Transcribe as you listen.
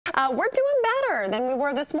We're doing better than we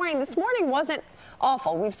were this morning. This morning wasn't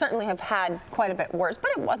awful. We've certainly have had quite a bit worse,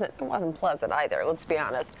 but it wasn't pleasant either, let's be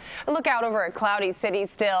honest. I look out over a cloudy city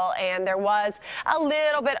still, and there was a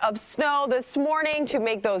little bit of snow this morning to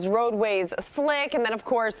make those roadways slick, and then of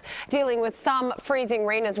course dealing with some freezing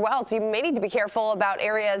rain as well, so you may need to be careful about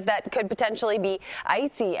areas that could potentially be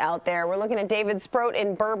icy out there. We're looking at David Sproat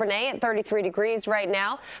in Bourbonnais at 33 degrees right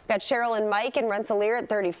now. We've got Cheryl and Mike in Rensselaer at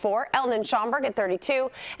 34, Ellen and Schaumburg at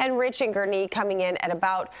 32, and Rich and Gurnee coming in at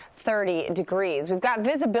about 30 degrees. We've got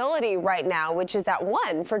visibility right now, which is at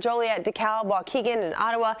 1 for Joliet, DeKalb, Waukegan, and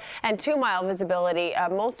Ottawa, and 2-mile visibility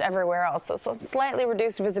most everywhere else. So some slightly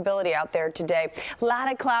reduced visibility out there today. A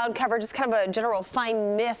lot of cloud cover, just kind of a general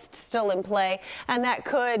fine mist still in play, and that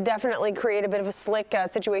could definitely create a bit of a slick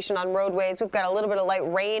situation on roadways. We've got a little bit of light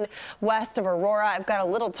rain west of Aurora. I've got a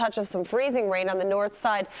little touch of some freezing rain on the north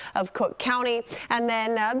side of Cook County, and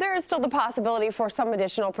then there is still the possibility for some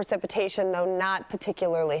additional precipitation, though not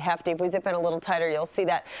particularly hefty. If we zip in a little tighter, you'll see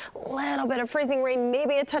that little bit of freezing rain,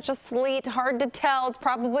 maybe a touch of sleet. Hard to tell. It's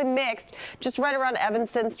probably mixed. Just right around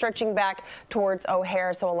Evanston, stretching back towards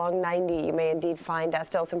O'Hare. So along 90, you may indeed find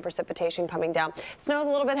still some precipitation coming down. Snow's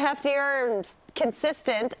a little bit heftier and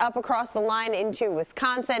consistent up across the line into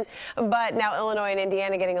Wisconsin, but now Illinois and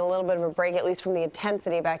Indiana getting a little bit of a break, at least from the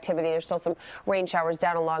intensity of activity. There's still some rain showers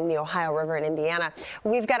down along the Ohio River in Indiana.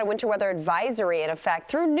 We've got a winter weather advisory in effect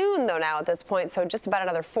through noon, though, now at this point, so just about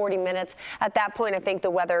another 40 minutes. At that point, I think the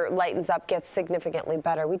weather lightens up, gets significantly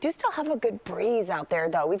better. We do still have a good breeze out there,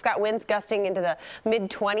 though. We've got winds gusting into the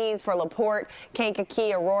mid-20s for LaPorte,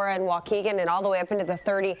 Kankakee, Aurora, and Waukegan, and all the way up into the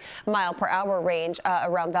 30-mile-per-hour range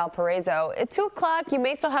around Valparaiso. At 2 o'clock, you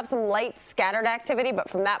may still have some light scattered activity, but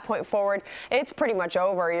from that point forward, it's pretty much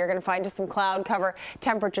over. You're going to find just some cloud cover,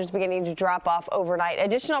 temperatures beginning to drop off overnight.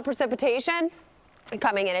 Additional precipitation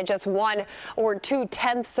coming in at just 1 or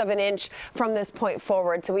 2/10 of an inch from this point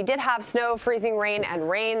forward. So we did have snow, freezing rain, and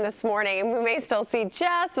rain this morning, and we may still see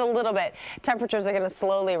just a little bit. Temperatures are going to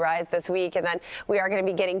slowly rise this week, and then we are going to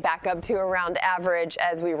be getting back up to around average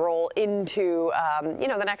as we roll into,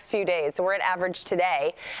 the next few days. So we're at average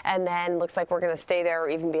today, and then looks like we're going to stay there or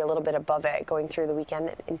even be a little bit above it going through the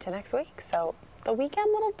weekend into next week. So the weekend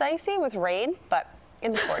a little dicey with rain, but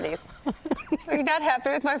in the 40s. Are you not happy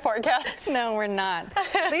with my forecast? No, we're not.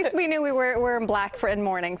 At least we knew we're in black in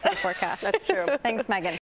morning for the forecast. That's true. Thanks, Megan.